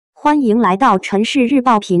欢迎来到陈氏日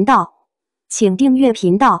报频道，请订阅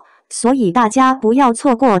频道，所以大家不要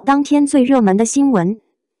错过当天最热门的新闻。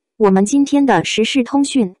我们今天的时事通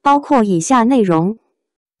讯包括以下内容：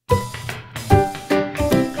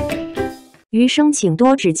余生请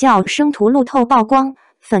多指教，生图路透曝光，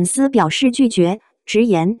粉丝表示拒绝，直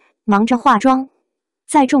言忙着化妆。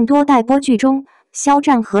在众多待播剧中，肖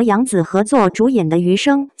战和杨紫合作主演的《余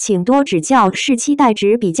生请多指教》是期待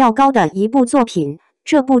值比较高的一部作品。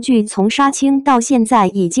这部剧从杀青到现在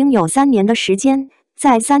已经有3年的时间，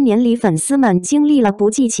在3年里，粉丝们经历了不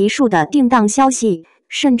计其数的定档消息，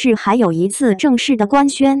甚至还有一次正式的官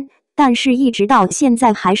宣，但是一直到现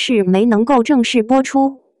在还是没能够正式播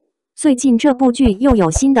出。最近这部剧又有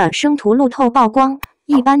新的生图路透曝光，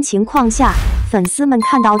一般情况下，粉丝们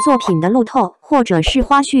看到作品的路透或者是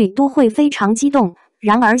花絮都会非常激动，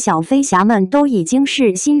然而小飞侠们都已经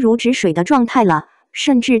是心如止水的状态了，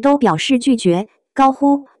甚至都表示拒绝，高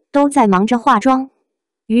呼都在忙着化妆。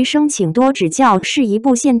余生请多指教是一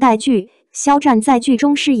部现代剧，肖战在剧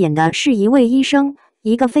中饰演的是一位医生，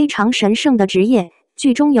一个非常神圣的职业。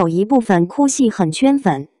剧中有一部分哭戏很圈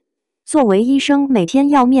粉。作为医生，每天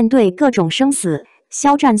要面对各种生死，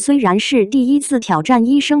肖战虽然是第一次挑战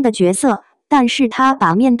医生的角色，但是他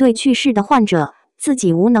把面对去世的患者，自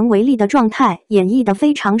己无能为力的状态演绎得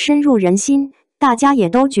非常深入人心，大家也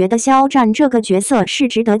都觉得肖战这个角色是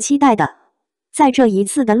值得期待的。在这一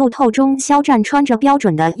次的路透中，肖战穿着标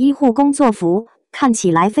准的医护工作服，看起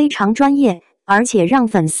来非常专业，而且让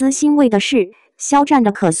粉丝欣慰的是，肖战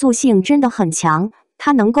的可塑性真的很强，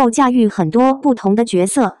他能够驾驭很多不同的角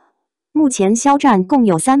色。目前肖战共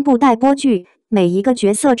有3部待播剧，每一个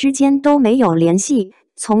角色之间都没有联系，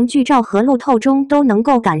从剧照和路透中都能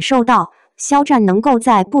够感受到，肖战能够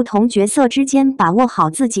在不同角色之间把握好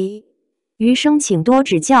自己。余生请多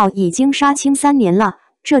指教已经杀青3年了，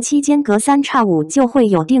这期间隔3差5就会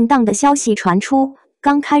有定档的消息传出，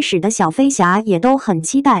刚开始的小飞侠也都很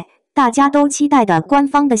期待，大家都期待的官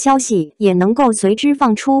方的消息也能够随之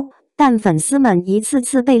放出，但粉丝们一次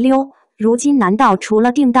次被溜，如今难道除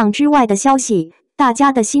了定档之外的消息，大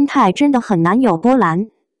家的心态真的很难有波澜？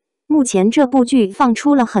目前这部剧放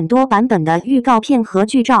出了很多版本的预告片和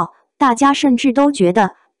剧照，大家甚至都觉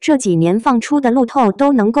得这几年放出的路透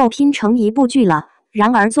都能够拼成一部剧了。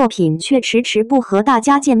然而作品却迟迟不和大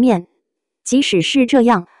家见面。即使是这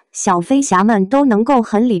样，小飞侠们都能够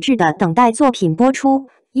很理智地等待作品播出，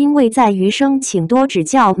因为在余生请多指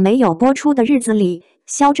教没有播出的日子里，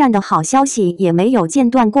肖战的好消息也没有间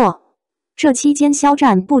断过。这期间，肖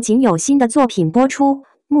战不仅有新的作品播出，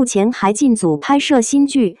目前还进组拍摄新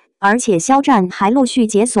剧，而且肖战还陆续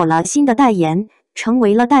解锁了新的代言，成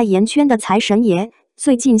为了代言圈的财神爷。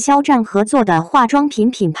最近肖战合作的化妆品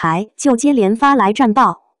品牌就接连发来战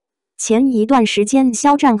报。前一段时间，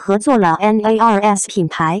肖战合作了 NARS 品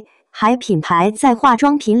牌，品牌在化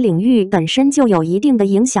妆品领域本身就有一定的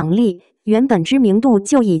影响力，原本知名度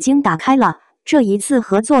就已经打开了。这一次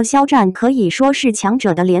合作，肖战可以说是强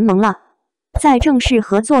者的联盟了。在正式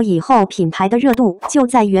合作以后，品牌的热度就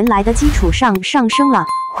在原来的基础上上升了，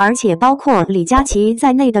而且包括李佳琦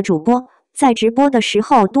在内的主播在直播的时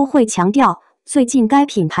候都会强调，最近该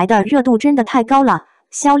品牌的热度真的太高了，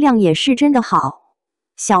销量也是真的好。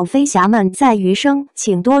小飞侠们在余生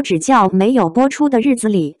请多指教没有播出的日子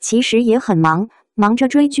里，其实也很忙，忙着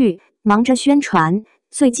追剧，忙着宣传，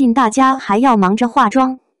最近大家还要忙着化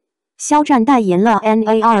妆。肖战代言了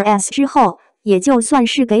NARS 之后，也就算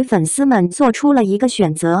是给粉丝们做出了一个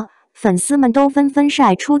选择，粉丝们都纷纷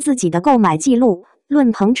晒出自己的购买记录，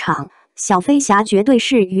论捧场，小飞侠绝对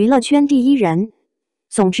是娱乐圈第一人。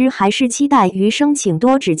总之，还是期待余生请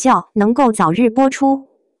多指教能够早日播出。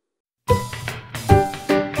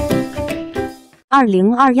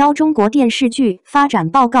2021中国电视剧发展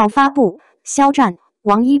报告发布，肖战、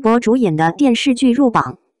王一博主演的电视剧入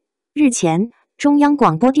榜。日前，中央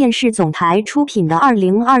广播电视总台出品的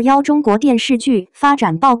2021中国电视剧发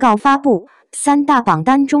展报告发布，3大榜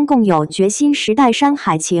单中共有《决心时代》《山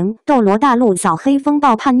海情》《斗罗大陆》《扫黑风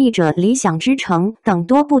暴》《叛逆者》《理想之城》等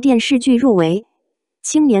多部电视剧入围。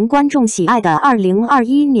青年观众喜爱的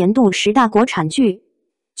2021年度10大国产剧：《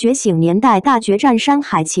觉醒年代》《大决战》《山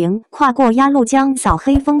海情》跨过鸭绿江《扫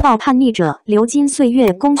黑风暴》《叛逆者》流金岁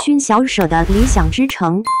月功勋小舍的《理想之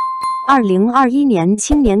城》。2021年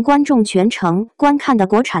青年观众全程观看的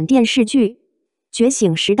国产电视剧：《觉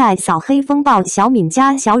醒时代》《扫黑风暴》小敏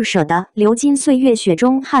家小舍的《流金岁月雪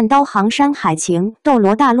中悍刀行》《山海情》《斗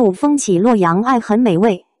罗大陆》风起洛阳爱很美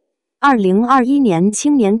味。2021年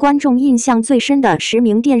青年观众印象最深的10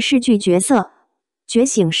名电视剧角色：《觉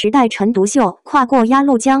醒时代陈独秀，跨过鸭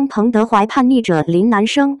绿江彭德怀叛逆者林南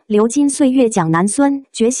生，流金岁月蒋南孙，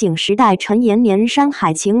觉醒时代陈延年山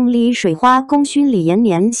海情里水花功勋李延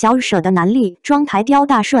年，小舍的南丽庄台雕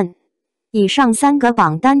大顺。以上3个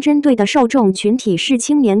榜单针对的受众群体是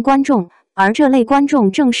青年观众，而这类观众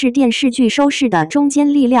正是电视剧收视的中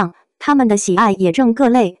坚力量，他们的喜爱也正各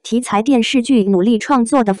类题材电视剧努力创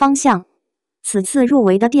作的方向。此次入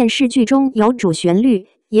围的电视剧中有主旋律，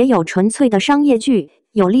也有纯粹的商业剧，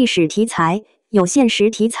有历史题材，有现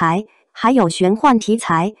实题材，还有玄幻题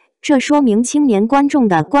材。这说明青年观众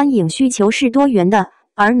的观影需求是多元的，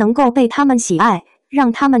而能够被他们喜爱，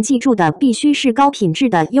让他们记住的必须是高品质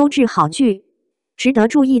的优质好剧。值得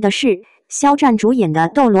注意的是，肖战主演的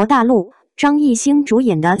《斗罗大陆》，张艺兴主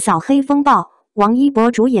演的《扫黑风暴》，王一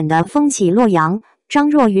博主演的《风起洛阳》，张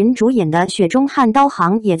若昀主演的《雪中悍刀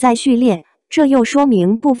行》也在序列。这又说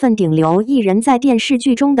明部分顶流艺人在电视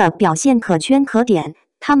剧中的表现可圈可点，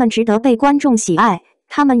他们值得被观众喜爱，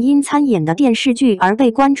他们因参演的电视剧而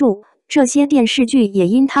被关注，这些电视剧也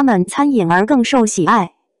因他们参演而更受喜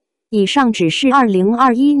爱。以上只是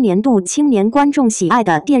2021年度青年观众喜爱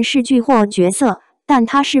的电视剧或角色，但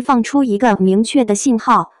它释放出一个明确的信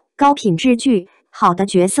号：高品质剧、好的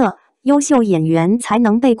角色、优秀演员才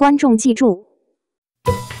能被观众记住。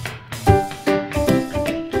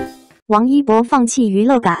王一博放弃娱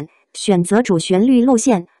乐感，选择主旋律路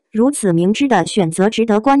线，如此明智的选择值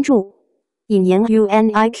得关注。引言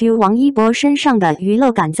UNIQ 王一博身上的娱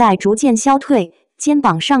乐感在逐渐消退，肩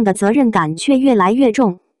膀上的责任感却越来越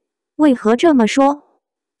重。为何这么说？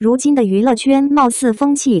如今的娱乐圈貌似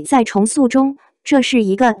风气在重塑中，这是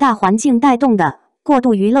一个大环境带动的，过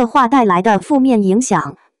度娱乐化带来的负面影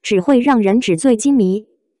响，只会让人纸醉金迷。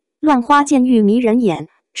乱花渐欲迷人眼，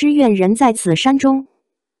只愿人在此山中。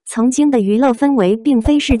曾经的娱乐氛围并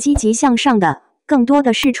非是积极向上的，更多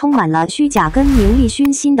的是充满了虚假跟名利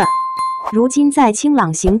熏心的。如今在清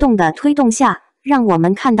朗行动的推动下，让我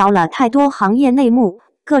们看到了太多行业内幕，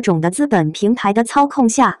各种的资本平台的操控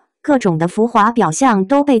下，各种的浮华表象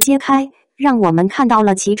都被揭开，让我们看到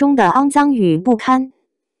了其中的肮脏与不堪。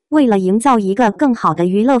为了营造一个更好的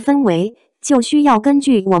娱乐氛围，就需要根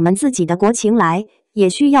据我们自己的国情来，也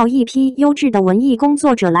需要一批优质的文艺工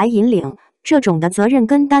作者来引领。这种的责任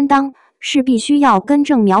跟担当，是必须要根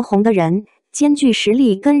正苗红的人，兼具实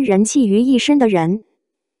力跟人气于一身的人。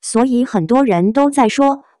所以很多人都在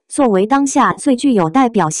说，作为当下最具有代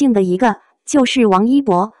表性的一个，就是王一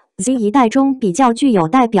博， Z 一代中比较具有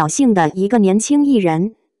代表性的一个年轻艺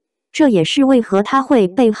人。这也是为何他会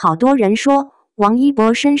被好多人说，王一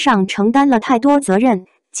博身上承担了太多责任，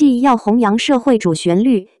既要弘扬社会主旋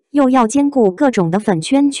律，又要兼顾各种的粉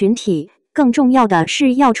圈群体。更重要的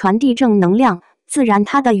是要传递正能量，自然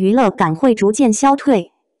他的娱乐感会逐渐消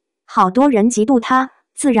退。好多人嫉妒他，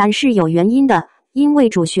自然是有原因的，因为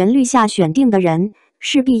主旋律下选定的人，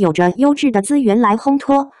势必有着优质的资源来烘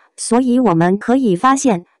托。所以我们可以发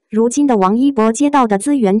现，如今的王一博接到的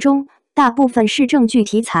资源中，大部分是正剧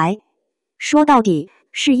题材。说到底，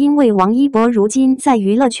是因为王一博如今在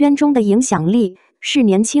娱乐圈中的影响力，是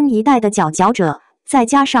年轻一代的佼佼者，再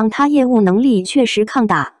加上他业务能力确实抗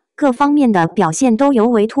打，各方面的表现都尤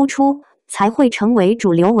为突出，才会成为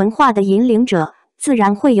主流文化的引领者，自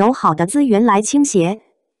然会有好的资源来倾斜。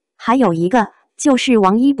还有一个，就是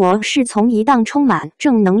王一博是从一档充满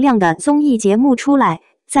正能量的综艺节目出来，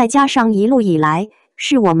再加上一路以来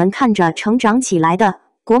是我们看着成长起来的，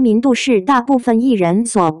国民度是大部分艺人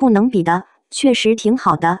所不能比的，确实挺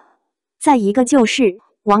好的。再一个就是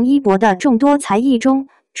王一博的众多才艺中，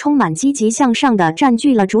充满积极向上的占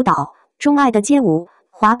据了主导，钟爱的街舞、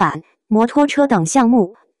滑板、摩托车等项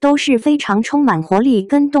目都是非常充满活力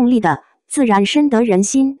跟动力的，自然深得人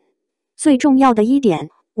心。最重要的一点，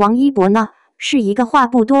王一博呢，是一个话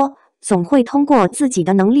不多，总会通过自己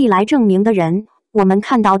的能力来证明的人。我们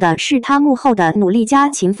看到的是他幕后的努力加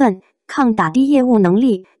勤奋，抗打的业务能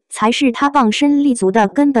力才是他傍身立足的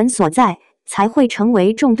根本所在，才会成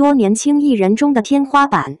为众多年轻艺人中的天花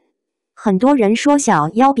板。很多人说小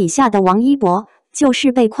妖笔下的王一博就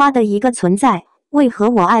是被夸的一个存在，为何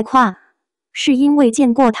我爱夸？是因为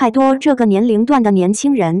见过太多这个年龄段的年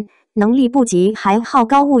轻人，能力不及还好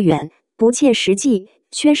高骛远，不切实际，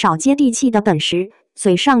缺少接地气的本事，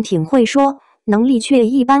嘴上挺会说，能力却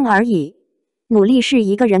一般而已。努力是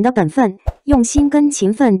一个人的本分，用心跟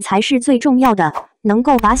勤奋才是最重要的，能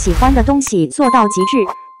够把喜欢的东西做到极致，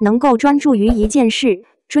能够专注于一件事，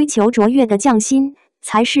追求卓越的匠心，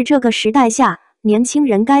才是这个时代下年轻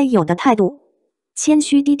人该有的态度。谦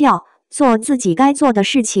虚低调，做自己该做的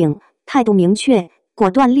事情，态度明确，果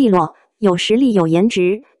断利落，有实力有颜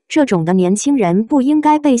值，这种的年轻人不应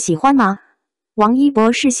该被喜欢吗？王一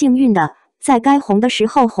博是幸运的，在该红的时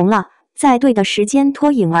候红了，在对的时间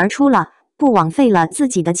脱颖而出了，不枉费了自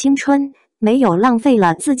己的青春，没有浪费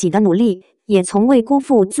了自己的努力，也从未辜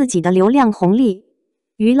负自己的流量红利。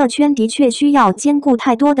娱乐圈的确需要兼顾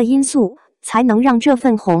太多的因素，才能让这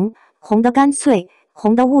份红得干脆，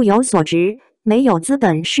红得物有所值。没有资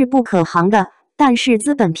本是不可行的，但是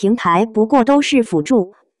资本平台不过都是辅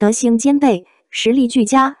助，德行兼备，实力俱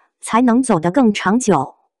佳，才能走得更长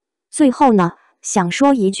久。最后呢，想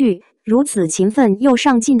说一句，如此勤奋又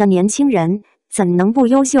上进的年轻人，怎能不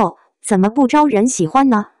优秀？怎么不招人喜欢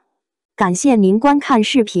呢？感谢您观看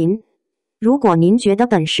视频。如果您觉得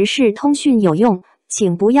本时事通讯有用，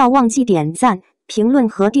请不要忘记点赞、评论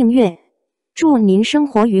和订阅。祝您生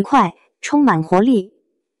活愉快，充满活力。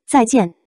再见。